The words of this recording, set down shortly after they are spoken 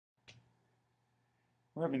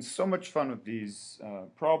We're having so much fun with these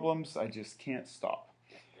problems, I just can't stop.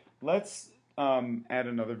 Let's add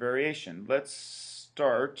another variation. Let's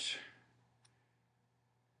start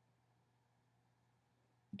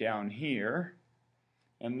down here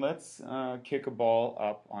and let's kick a ball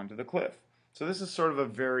up onto the cliff. So this is sort of a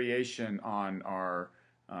variation on our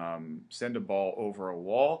send a ball over a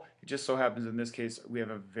wall. It just so happens in this case we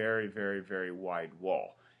have a very, very, very wide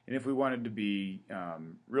wall. And if we wanted to be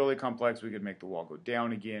really complex, we could make the wall go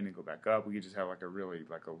down again and go back up. We could just have like a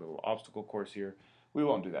little obstacle course here. We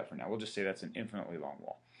won't do that for now. We'll just say that's an infinitely long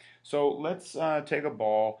wall. So let's take a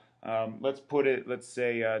ball. Let's put it, let's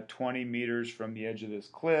say 20 meters from the edge of this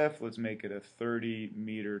cliff. Let's make it a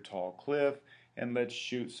 30-meter tall cliff. And let's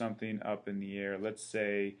shoot something up in the air. Let's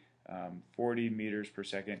say 40 meters per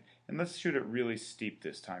second. And let's shoot it really steep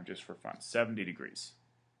this time just for fun, 70 degrees.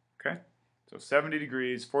 Okay? So 70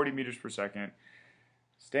 degrees, 40 meters per second,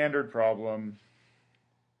 standard problem,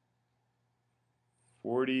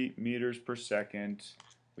 40 meters per second.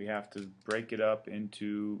 We have to break it up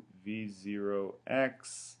into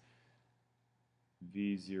V0x,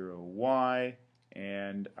 V0y,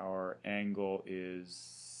 and our angle is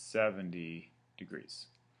 70 degrees.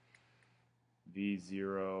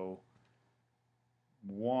 V0y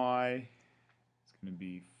is going to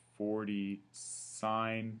be 40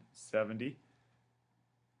 sine 70.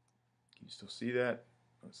 Can you still see that?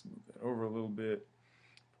 Let's move that over a little bit.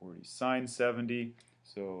 40 sine 70.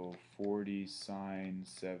 So 40 sine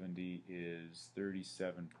 70 is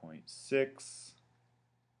 37.6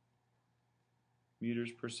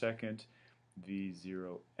 meters per second.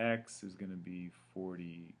 V0x is going to be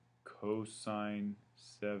 40 cosine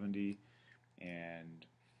 70, and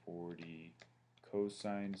 40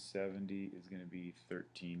 cosine 70 is going to be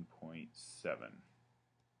 13.7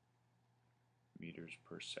 meters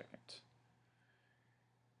per second.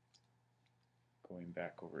 Going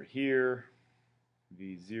back over here,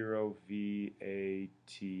 V0,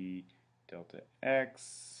 VAT, delta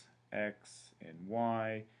x, x, and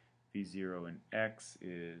y. V0 and x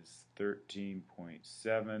is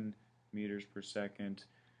 13.7 meters per second,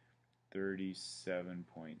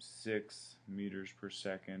 37.6 meters per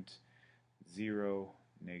second, 0,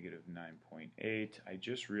 negative 9.8. I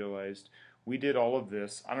just realized we did all of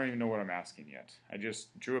this. I don't even know what I'm asking yet. I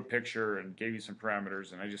just drew a picture and gave you some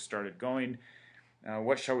parameters, and I just started going.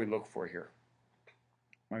 What shall we look for here?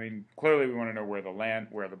 I mean, clearly we want to know where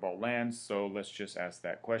the ball lands, so let's just ask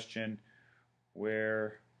that question.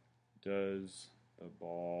 Where does the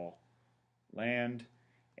ball land?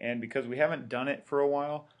 And because we haven't done it for a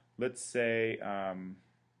while, let's say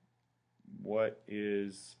what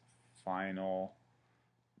is final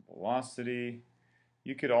velocity?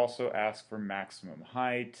 You could also ask for maximum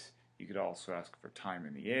height. You could also ask for time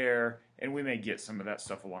in the air, and we may get some of that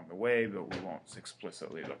stuff along the way, but we won't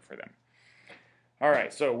explicitly look for them.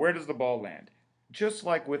 Alright, so where does the ball land? Just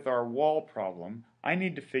like with our wall problem, I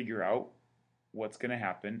need to figure out what's going to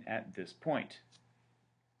happen at this point.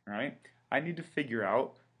 Alright, I need to figure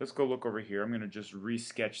out, let's go look over here. I'm going to just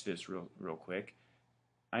re-sketch this real quick.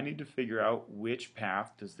 I need to figure out which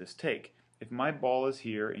path does this take. If my ball is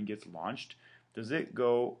here and gets launched, does it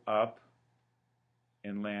go up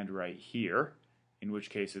and land right here, in which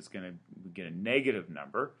case it's going to get a negative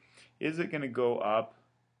number? Is it going to go up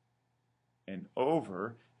and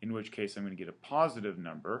over, in which case I'm going to get a positive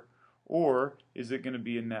number? Or is it going to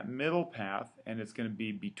be in that middle path and it's going to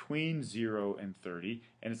be between 0 and 30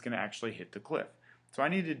 and it's going to actually hit the cliff? So I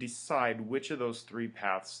need to decide which of those three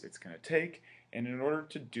paths it's going to take, and in order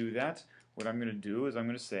to do that, what I'm going to do is I'm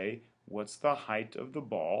going to say, what's the height of the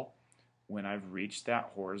ball when I've reached that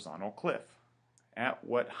horizontal cliff? At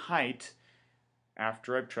what height,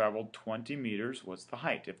 after I've traveled 20 meters, what's the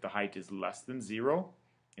height? If the height is less than 0,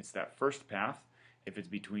 it's that first path. If it's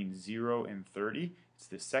between 0 and 30, it's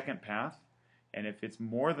the second path. And if it's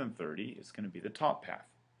more than 30, it's going to be the top path.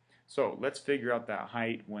 So let's figure out that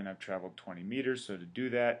height when I've traveled 20 meters. So to do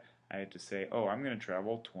that, I have to say, oh, I'm going to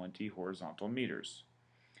travel 20 horizontal meters.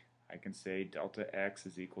 I can say delta x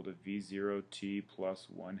is equal to v0t plus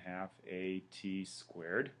 1/2 at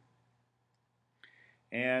squared.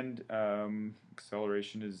 And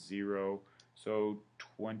acceleration is 0, so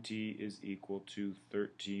 20 is equal to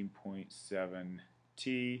 13.7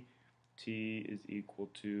 t. T is equal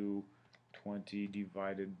to 20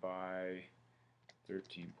 divided by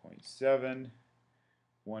 13.7,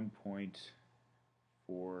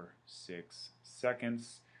 1.46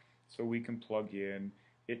 seconds. So we can plug in,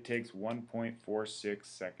 it takes 1.46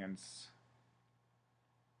 seconds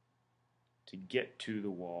to get to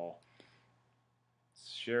the wall.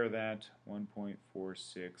 Share that,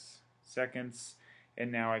 1.46 seconds,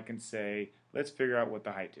 And now I can say, let's figure out what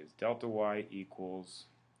the height is. Delta y equals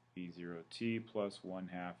v0t plus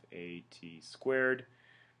 1/2 at squared.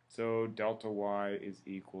 So delta y is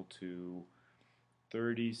equal to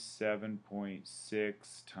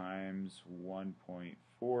 37.6 times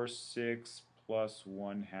 1.46 plus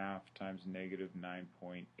 1/2 times negative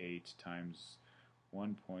 9.8 times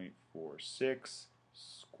 1.46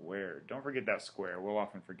 squared. Don't forget that square. We'll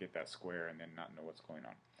often forget that square and then not know what's going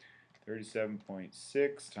on.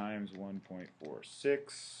 37.6 times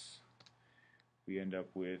 1.46. We end up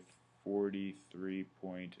with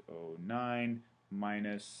 43.09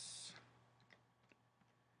 minus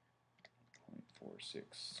 0.46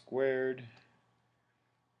 squared,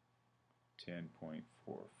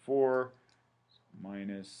 10.44,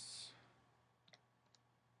 minus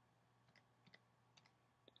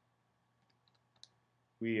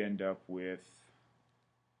we end up with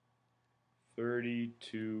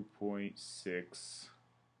 32.6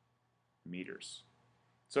 meters.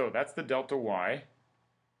 So that's the delta y.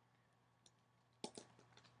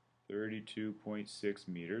 32.6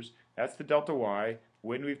 meters. That's the delta y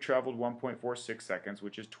when we've traveled 1.46 seconds,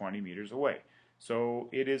 which is 20 meters away. So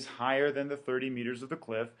it is higher than the 30 meters of the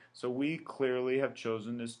cliff, so we clearly have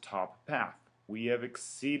chosen this top path. We have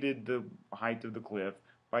exceeded the height of the cliff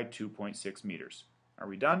by 2.6 meters. Are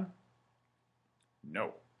we done?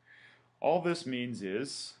 No. All this means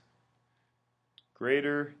is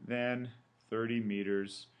greater than 30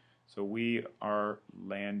 meters, so we are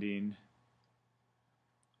landing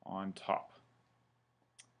on top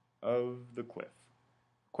of the cliff.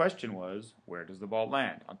 Question was, where does the ball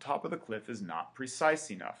land? On top of the cliff is not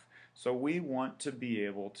precise enough. So we want to be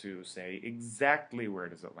able to say exactly where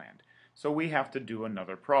does it land. So we have to do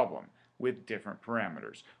another problem with different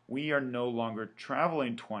parameters. We are no longer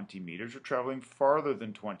traveling 20 meters, we're traveling farther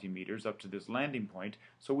than 20 meters up to this landing point,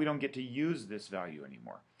 so we don't get to use this value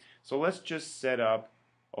anymore. So let's just set up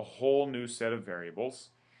a whole new set of variables.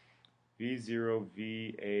 V0,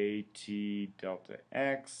 VAT, delta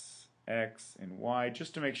x, x, and y,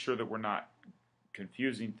 just to make sure that we're not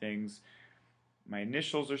confusing things. My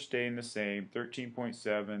initials are staying the same,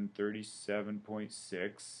 13.7,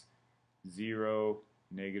 37.6, 0,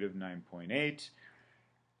 negative 9.8.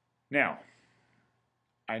 Now,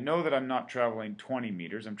 I know that I'm not traveling 20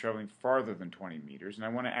 meters, I'm traveling farther than 20 meters, and I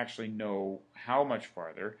want to actually know how much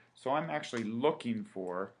farther, so I'm actually looking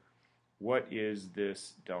for what is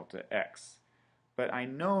this delta x. But I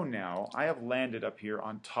know now I have landed up here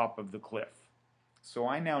on top of the cliff. So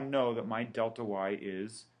I now know that my delta y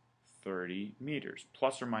is 30 meters.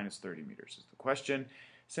 Plus or minus 30 meters is the question.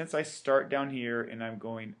 Since I start down here and I'm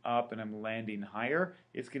going up and I'm landing higher,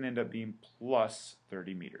 it's going to end up being plus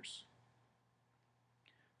 30 meters.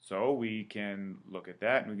 So we can look at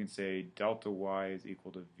that and we can say delta y is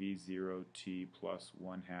equal to v0t plus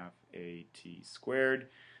 1/2 at squared.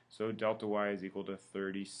 So delta y is equal to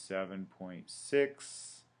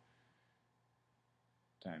 37.6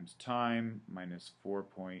 times time minus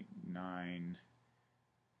 4.9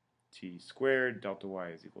 t squared. Delta y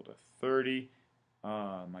is equal to 30.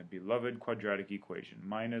 My beloved quadratic equation.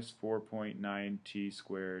 Minus 4.9 t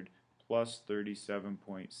squared plus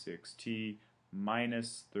 37.6 t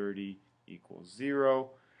minus 30 equals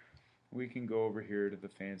 0. We can go over here to the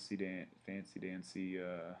fancy dancy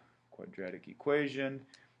quadratic equation.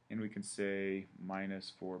 And we can say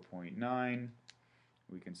minus 4.9,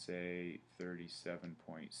 we can say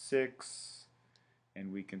 37.6,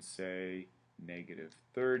 and we can say negative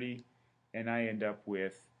 30, and I end up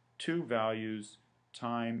with two values.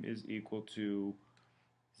 Time is equal to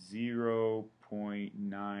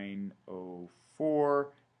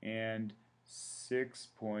 0.904 and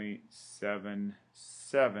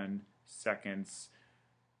 6.77 seconds.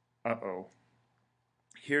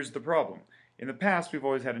 Here's the problem. In the past, we've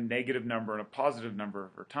always had a negative number and a positive number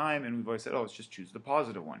for time, and we've always said, oh, let's just choose the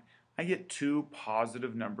positive one. I get two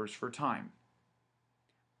positive numbers for time.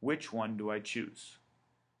 Which one do I choose?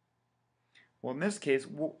 Well, in this case,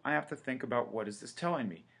 I have to think about what is this telling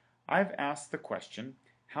me. I've asked the question,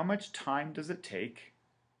 how much time does it take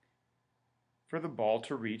for the ball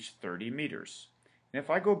to reach 30 meters? And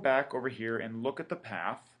if I go back over here and look at the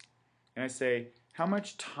path, and I say, how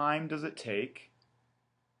much time does it take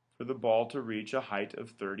for the ball to reach a height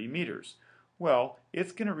of 30 meters? Well,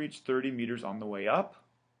 it's going to reach 30 meters on the way up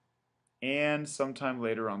and sometime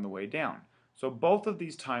later on the way down. So both of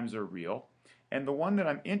these times are real, and the one that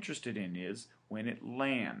I'm interested in is when it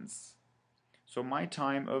lands. So my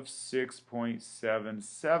time of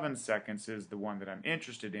 6.77 seconds is the one that I'm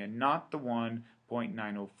interested in, not the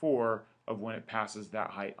 1.904 of when it passes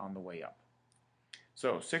that height on the way up.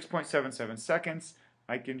 So 6.77 seconds,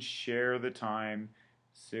 I can share the time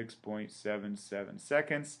 6.77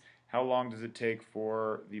 seconds. How long does it take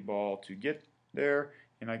for the ball to get there?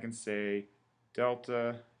 And I can say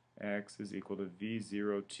delta x is equal to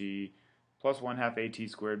v0t plus 1/2 at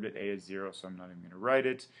squared, but a is 0, so I'm not even going to write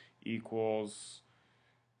it, equals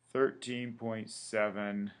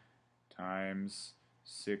 13.7 times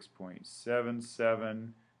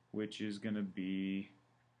 6.77, which is going to be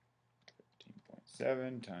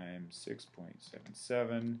 13.7 times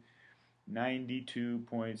 6.77,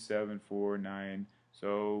 92.749,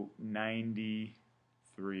 so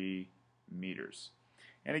 93 meters.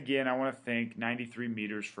 And again, I want to think 93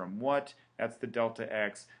 meters from what? That's the delta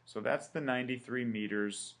x. So that's the 93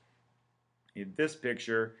 meters in this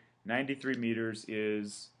picture. 93 meters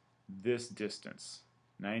is this distance.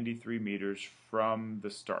 93 meters from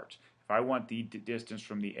the start. If I want the distance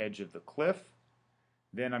from the edge of the cliff,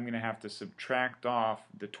 then I'm going to have to subtract off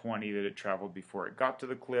the 20 that it traveled before it got to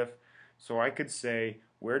the cliff. So I could say,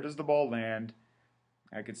 where does the ball land?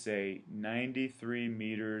 I could say 93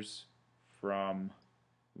 meters from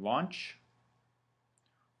launch,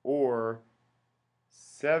 or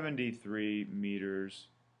 73 meters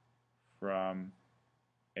from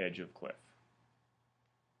edge of cliff.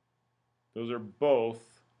 Those are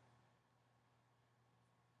both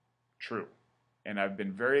true, and I've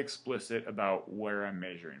been very explicit about where I'm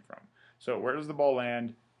measuring from. So where does the ball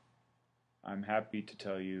land? I'm happy to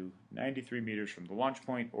tell you 93 meters from the launch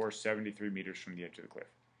point, or 73 meters from the edge of the cliff.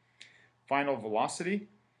 Final velocity.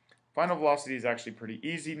 Final velocity is actually pretty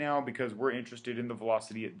easy now because we're interested in the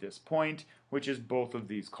velocity at this point, which is both of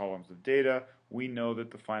these columns of data. We know that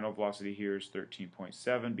the final velocity here is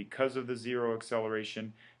 13.7 because of the zero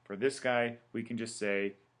acceleration. For this guy, we can just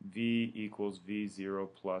say v equals v0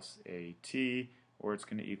 plus at, or it's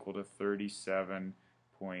going to equal to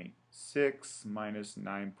 37.6 minus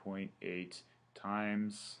 9.8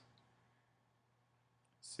 times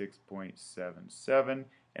 6.77.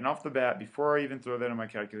 And off the bat, before I even throw that on my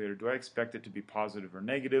calculator, do I expect it to be positive or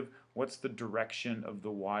negative? What's the direction of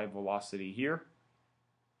the y velocity here?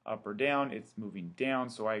 Up or down? It's moving down,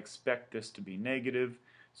 so I expect this to be negative.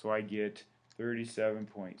 So I get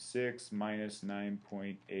 37.6 minus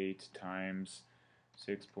 9.8 times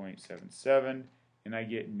 6.77, and I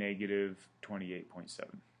get negative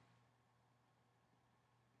 28.7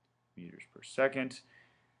 meters per second.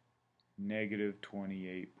 Negative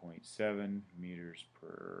 28.7 meters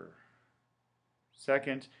per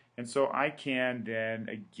second. And so I can then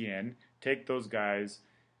again take those guys.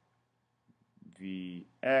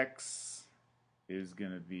 Vx is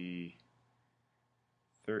going to be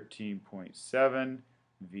 13.7.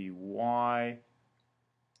 Vy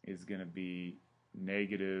is going to be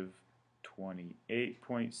negative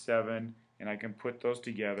 28.7. And I can put those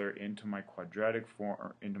together into my quadratic form,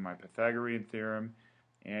 or into my Pythagorean theorem,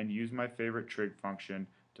 and use my favorite trig function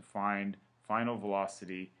to find final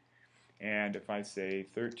velocity. And if I say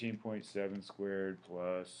 13.7 squared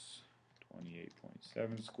plus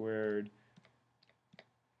 28.7 squared,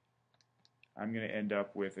 I'm going to end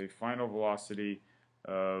up with a final velocity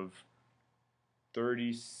of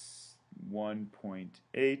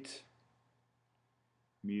 31.8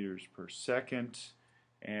 meters per second.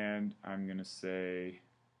 And I'm going to say,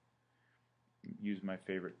 use my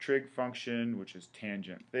favorite trig function, which is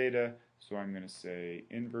tangent theta. So I'm going to say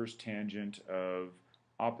inverse tangent of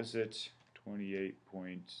opposite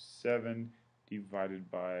 28.7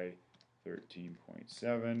 divided by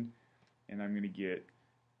 13.7, and I'm going to get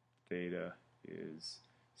theta is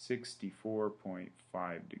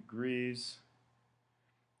 64.5 degrees,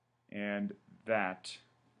 and that,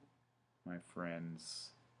 my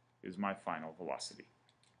friends, is my final velocity.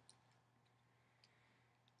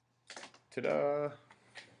 Ta-da!